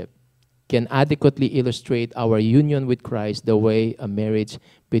relationship, can adequately illustrate our union with Christ the way a marriage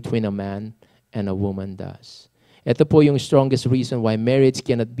between a man and a woman does. Ito po yung strongest reason why marriage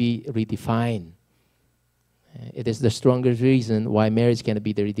cannot be redefined. It is the strongest reason why marriage cannot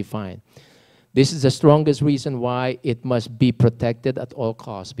be redefined. This is the strongest reason why it must be protected at all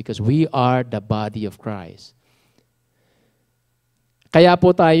costs, because we are the body of Christ. Kaya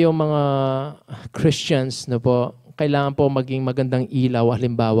po tayo mga Christians na po, kailangan po maging magandang ilaw,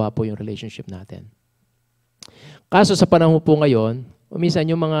 halimbawa po yung relationship natin. Kaso sa panahon po ngayon, minsan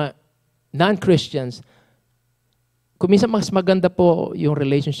yung mga non-Christians, kung minsan mas maganda po yung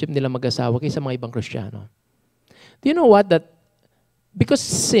relationship nila mag-asawa kaysa mga ibang Kristiyano. Do you know what? That because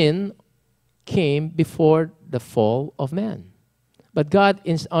sin came before the fall of man. But God,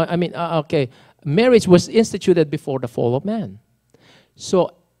 marriage was instituted before the fall of man.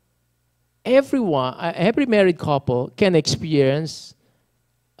 So every married couple can experience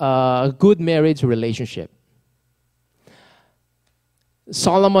a good marriage relationship.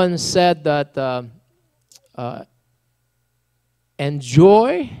 Solomon said that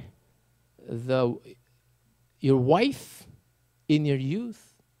enjoy your wife in your youth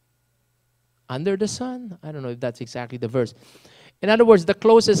under the sun. I don't know if that's exactly the verse. In other words, the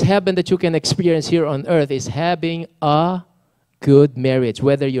closest heaven that you can experience here on earth is having a good marriage,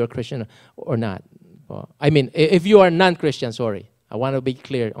 whether you're a Christian or not. I mean, if you are non-Christian, sorry. I want to be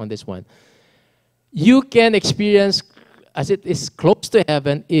clear on this one. You can experience as it is close to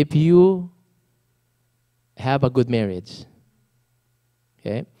heaven if you have a good marriage.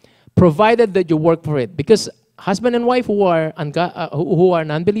 Okay? Provided that you work for it. Because husband and wife who are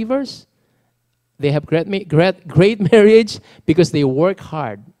non-believers, they have great marriage because they work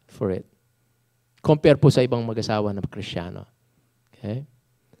hard for it. Compare po sa ibang mag-asawa na Kristiyano. Okay?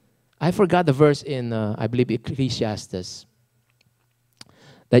 I forgot the verse in, I believe, Ecclesiastes,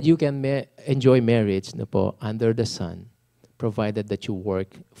 that you can enjoy marriage na po, under the sun, provided that you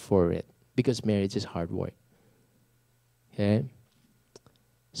work for it. Because marriage is hard work. Okay?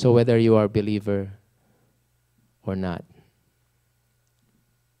 So whether you are a believer or not.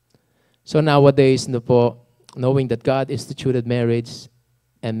 So nowadays, knowing that God instituted marriage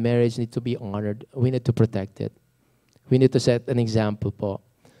and marriage needs to be honored, we need to protect it. We need to set an example po.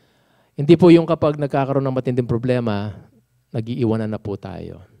 Hindi po yung kapag nagkakaroon ng matinding problema, nag-iiwanan na po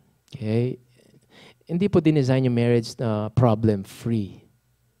tayo. Okay? Hindi po dinesign yung marriage na problem-free.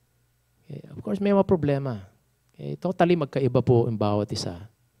 Okay? Of course, may mga problema. Okay? Totally magkaiba po ang bawat isa.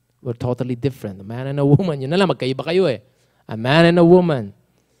 We're totally different. A man and a woman. Yun na lang, magkaiba kayo eh. A man and a woman.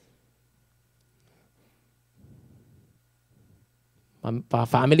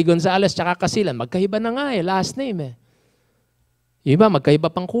 Family Gonzales tsaka Casillan, magkaiba na nga eh. Last name eh. Yung iba, magkaiba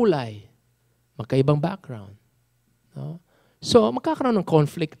pang kulay. Magkaibang background. No? So, magkakaroon ng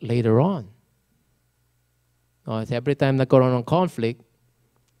conflict later on. No, every time nagkaroon ng conflict,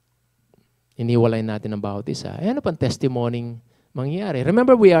 iniwalay natin ang bawat isa. Eh, ano pang testimony mangyayari?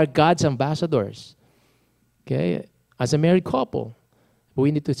 Remember, we are God's ambassadors. Okay? As a married couple, we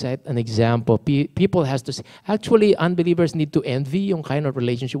need to set an example. People has to see. Actually, unbelievers need to envy yung kind of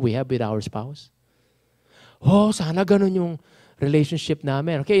relationship we have with our spouse. Oh, sana ganun yung relationship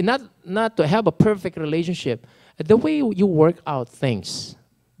namin. Okay, not to have a perfect relationship. The way you work out things,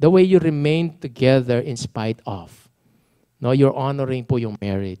 the way you remain together in spite of. No, you're honoring po yung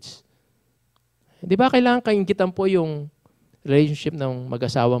marriage. Di ba kailangan kainggitan po yung relationship ng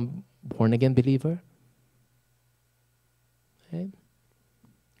mag-asawang born-again believer? Okay?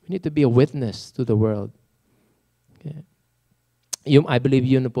 We need to be a witness to the world. Okay? I believe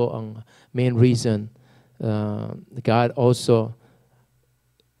yun po ang main reason God also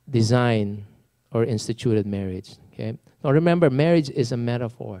designed or instituted marriage. Okay? Now remember, marriage is a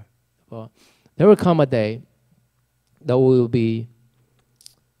metaphor. There will come a day that we will be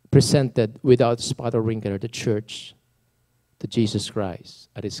presented without spot or wrinkle, the church, to Jesus Christ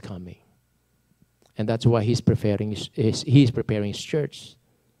at His coming. And that's why He's preparing His church.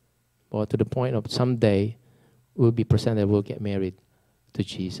 Well, to the point of someday we'll be presented, we'll get married to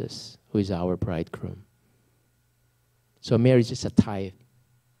Jesus, who is our bridegroom. So marriage is a type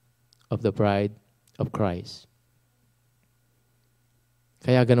of the bride of Christ.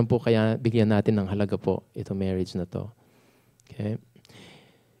 Kaya ganun po, kaya bigyan natin ng halaga po itong marriage na to. Okay?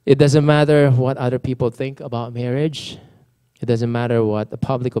 It doesn't matter what other people think about marriage. It doesn't matter what the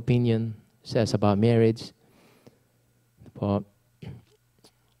public opinion says about marriage. Or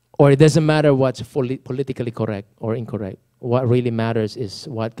it doesn't matter what's politically correct or incorrect. What really matters is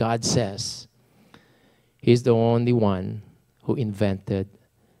what God says. He's the only one who invented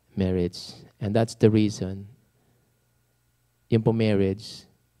marriage. And that's the reason yung po marriage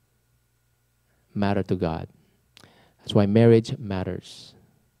matter to God. That's why marriage matters.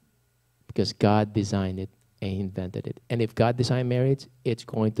 Because God designed it and invented it. And if God designed marriage, it's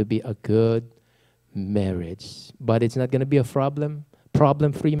going to be a good marriage. But it's not going to be a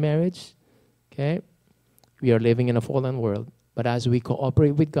problem-free marriage. Okay? We are living in a fallen world. But as we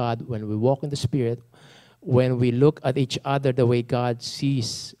cooperate with God, when we walk in the Spirit, when we look at each other the way God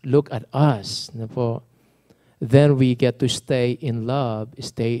look at us, then we get to stay in love,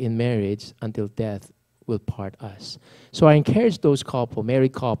 stay in marriage until death will part us. So I encourage those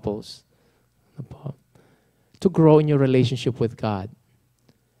married couples, to grow in your relationship with God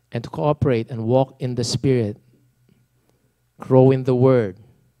and to cooperate and walk in the Spirit. Grow in the Word.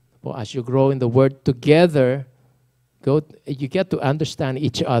 Well, as you grow in the Word together, you get to understand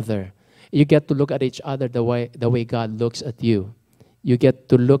each other. You get to look at each other the way God looks at you. You get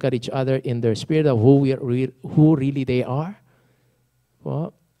to look at each other in their spirit of who really they are.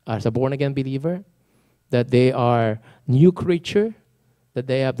 Well, as a born-again believer, that they are new creature, that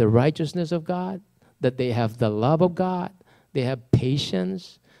they have the righteousness of God, that they have the love of God, they have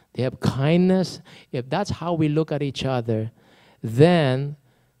patience, they have kindness. If that's how we look at each other, then,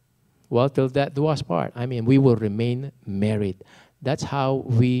 well, till death do us part. I mean, we will remain married. That's how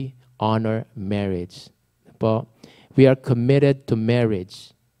we honor marriage. We are committed to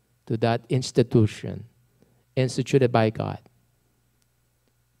marriage, to that institution, instituted by God.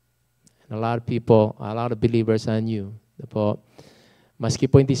 And a lot of people, a lot of believers are new. Maski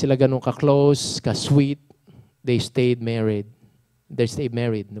po hindi sila ganun ka-close, ka-sweet, they stayed married. They stayed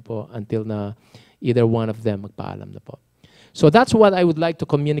married until na either one of them magpaalam na po. So that's what I would like to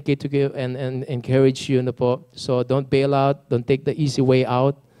communicate to you and encourage you. So don't bail out, don't take the easy way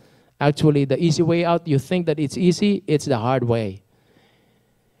out. Actually, the easy way out, you think that it's easy, it's the hard way.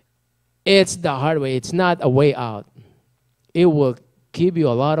 It's the hard way. It's not a way out. It will give you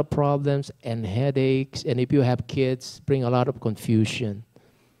a lot of problems and headaches, and if you have kids, bring a lot of confusion.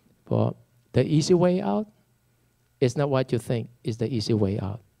 But the easy way out is not what you think is the easy way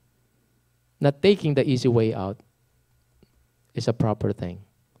out. Not taking the easy way out is a proper thing.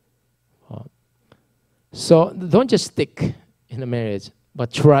 So don't just stick in a marriage,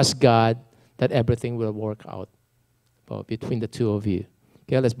 but trust God that everything will work out between the two of you.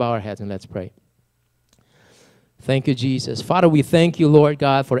 Okay, let's bow our heads and let's pray. Thank you, Jesus. Father, we thank you, Lord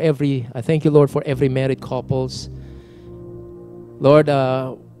God, I thank you, Lord, for every married couples. Lord,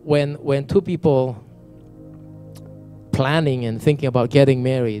 when two people planning and thinking about getting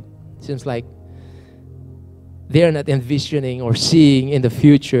married, Seems like they're not envisioning or seeing in the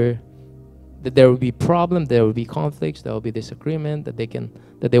future that there will be problems, there will be conflicts, there will be disagreement,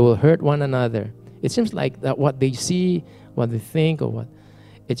 that they will hurt one another. It seems like that what they see, what they think, or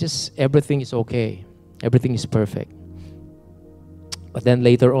it's just everything is okay. Everything is perfect. But then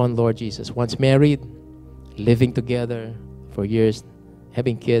later on, Lord Jesus, once married, living together for years,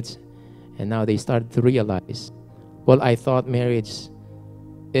 having kids, and now they started to realize, well, I thought marriage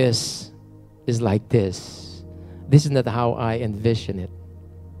is like this. This is not how I envision it.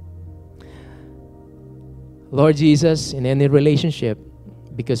 Lord Jesus, in any relationship,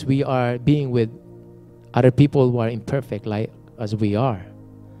 because we are being with other people who are imperfect like as we are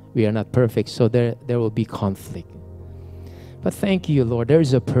not perfect, so there will be conflict. But thank you, Lord, there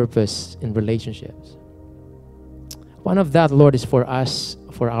is a purpose in relationships. One of that, Lord, is for us,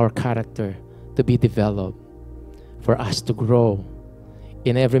 for our character to be developed, for us to grow.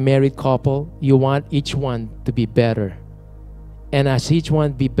 In every married couple, you want each one to be better. And as each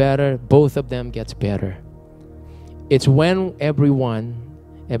one be better, both of them gets better. It's when every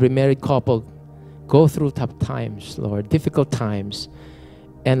married couple go through tough times, Lord, difficult times,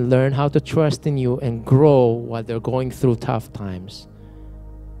 and learn how to trust in you and grow while they're going through tough times.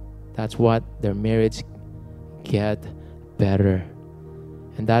 That's what their marriage get better.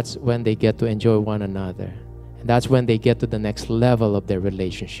 And that's when they get to enjoy one another. And that's when they get to the next level of their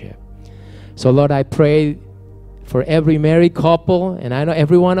relationship. So, Lord, I pray for every married couple, and I know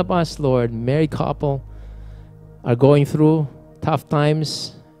every one of us, Lord, married couple, are going through tough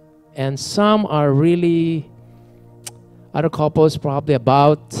times, and some are really, other couples probably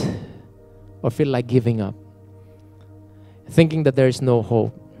about or feel like giving up, thinking that there is no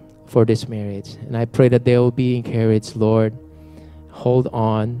hope for this marriage. And I pray that they will be encouraged, Lord, hold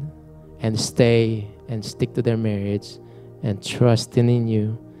on and stay and stick to their marriage and trusting in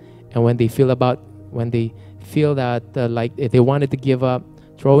you. And when they feel that like if they wanted to give up,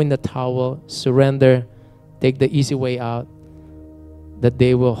 throw in the towel, surrender, take the easy way out, that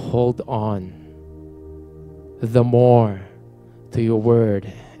they will hold on the more to your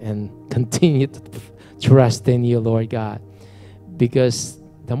word and continue to trust in you, Lord God. Because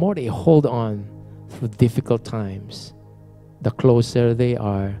the more they hold on through difficult times, the closer they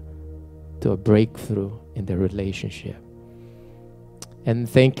are to a breakthrough in their relationship. And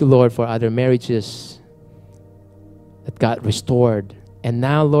thank you, Lord, for other marriages that got restored. And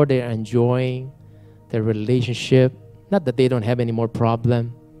now, Lord, they are enjoying their relationship. Not that they don't have any more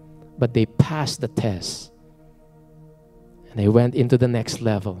problem, but they passed the test. And they went into the next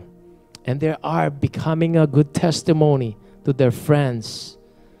level. And they are becoming a good testimony to their friends,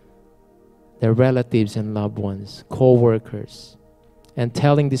 their relatives and loved ones, co-workers, and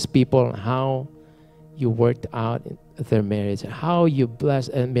telling these people how you worked out their marriage, how you blessed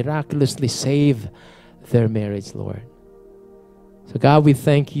and miraculously saved their marriage, Lord. So God, we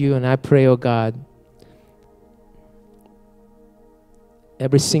thank you, and I pray, oh God,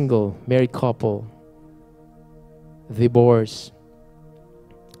 every single married couple, divorced,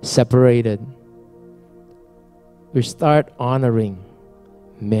 separated, we start honoring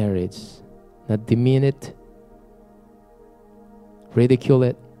marriage, not demean it, ridicule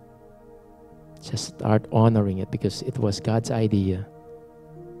it, just start honoring it because it was God's idea.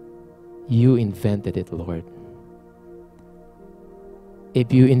 You invented it, Lord.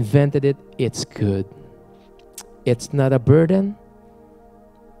 If you invented it, it's good. It's not a burden.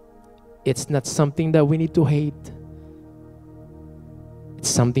 It's not something that we need to hate. It's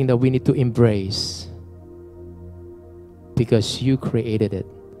something that we need to embrace because you created it.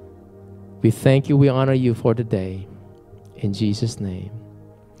 We thank you, we honor you for today. In Jesus' name,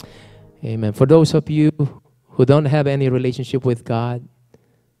 amen. For those of you who don't have any relationship with God,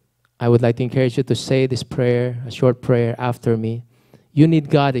 I would like to encourage you to say this prayer, a short prayer after me. You need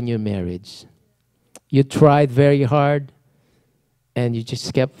God in your marriage. You tried very hard and you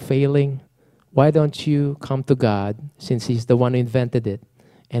just kept failing. Why don't you come to God, since He's the one who invented it,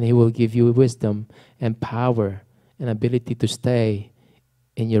 and He will give you wisdom and power and ability to stay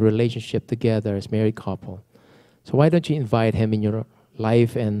in your relationship together as married couple. So why don't you invite Him in your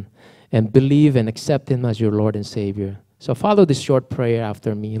life and believe and accept Him as your Lord and Savior? So follow this short prayer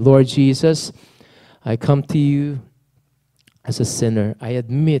after me. Lord Jesus, I come to you as a sinner. I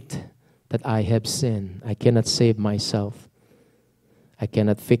admit that I have sinned. I cannot save myself. I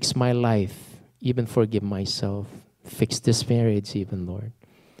cannot fix my life, even forgive myself. Fix this marriage even, Lord.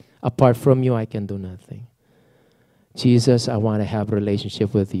 Apart from you, I can do nothing. Jesus, I want to have a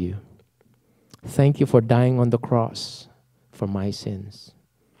relationship with you. Thank you for dying on the cross for my sins.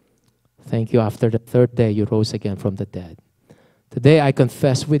 Thank you, after the third day, you rose again from the dead Today I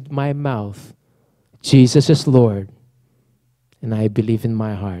confess with my mouth, Jesus is Lord, and I believe in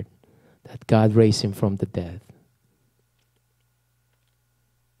my heart that God raised him from the dead.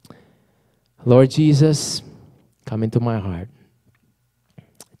 Lord Jesus, come into my heart.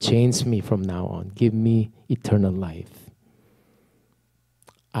 Change me from now on. Give me eternal life.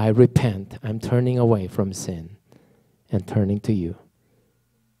 I repent. I'm turning away from sin and turning to you.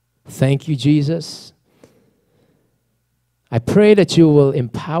 Thank you, Jesus. I pray that you will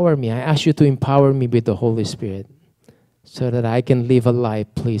empower me. I ask you to empower me with the Holy Spirit so that I can live a life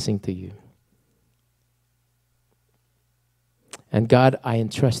pleasing to you. And God, I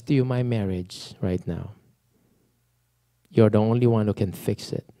entrust to you my marriage right now. You're the only one who can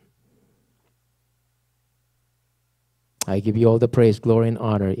fix it. I give you all the praise, glory, and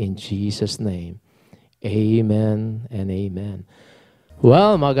honor in Jesus' name. Amen and amen.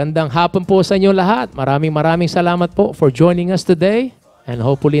 Well, magandang hapon po sa inyo lahat. Maraming salamat po for joining us today. And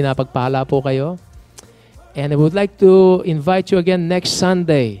hopefully napagpala po kayo. And I would like to invite you again next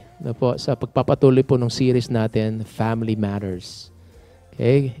Sunday na po, sa pagpapatuloy po ng series natin, Family Matters.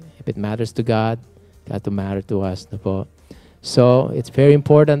 Okay? If it matters to God, got to matter to us. Na po. So, it's very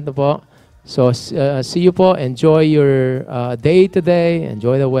important na po. So, see you po. Enjoy your day today.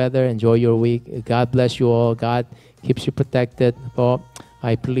 Enjoy the weather. Enjoy your week. God bless you all. God keeps you protected. Po.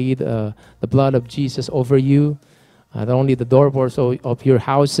 I plead the blood of Jesus over you. Not only the doorposts of your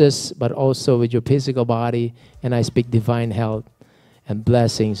houses, but also with your physical body. And I speak divine health and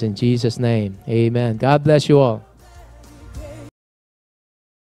blessings in Jesus' name. Amen. God bless you all.